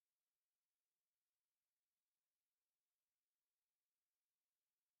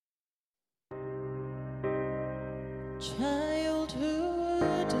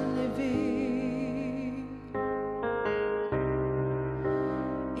Childhood living,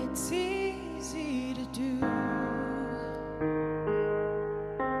 it's easy to do.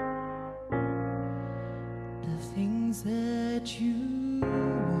 The things that you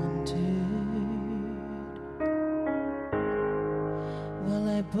wanted, well,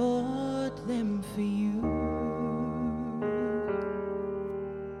 I bought them for you.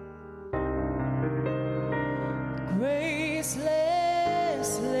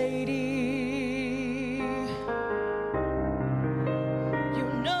 Graceless lady, you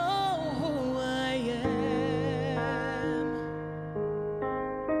know who I am.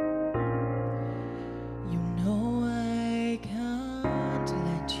 You know I can't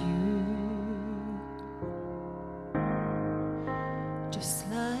let you just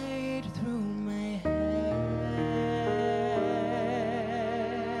slide through my hands.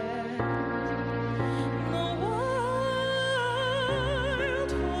 No wild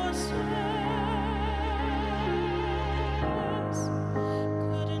horses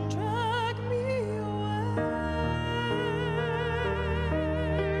couldn't drag me away.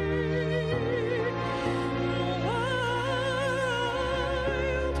 No wild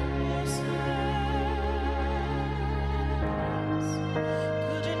horses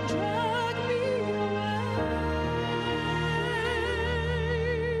couldn't drag me away.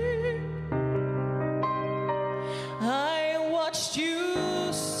 I watched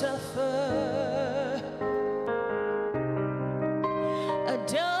you suffer a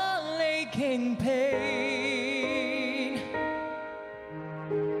dull aching pain,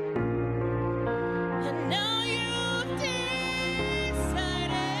 and now you've decided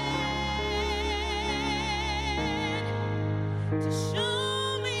to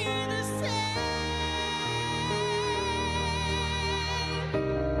show me the same.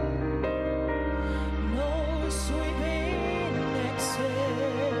 No sweeping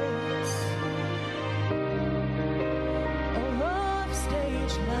exits, a rough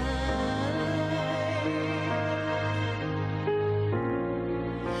stage life.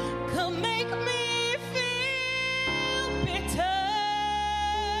 Come make me feel bitter,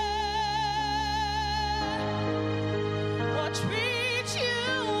 or treat you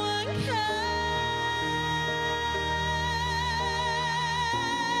unkind.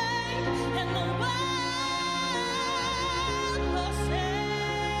 And the wild horses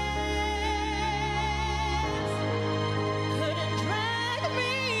couldn't drag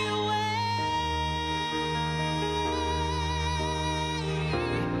me away.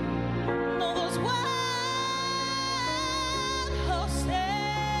 No, those wild horses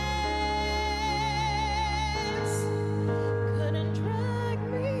couldn't drag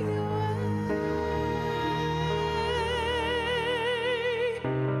me away.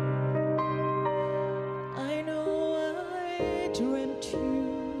 I know I dreamt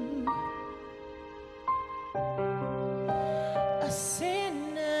you a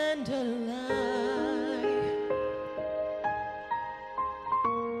sin and a lie,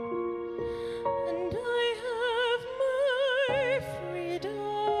 and I have my freedom,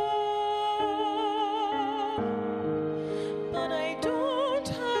 but I don't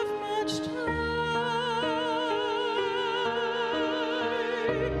have much time.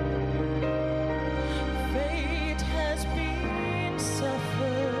 Fate has been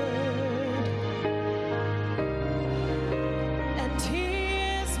suffered, and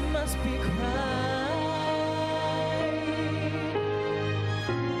tears must be cried.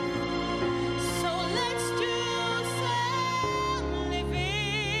 So let's do some living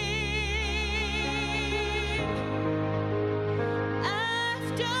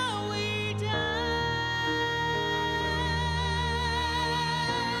after we die.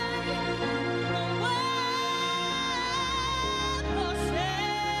 The wild horses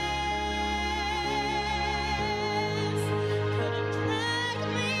couldn't drag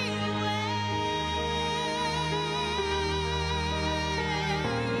me away.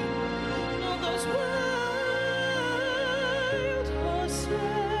 No, those wild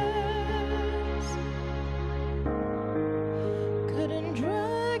horses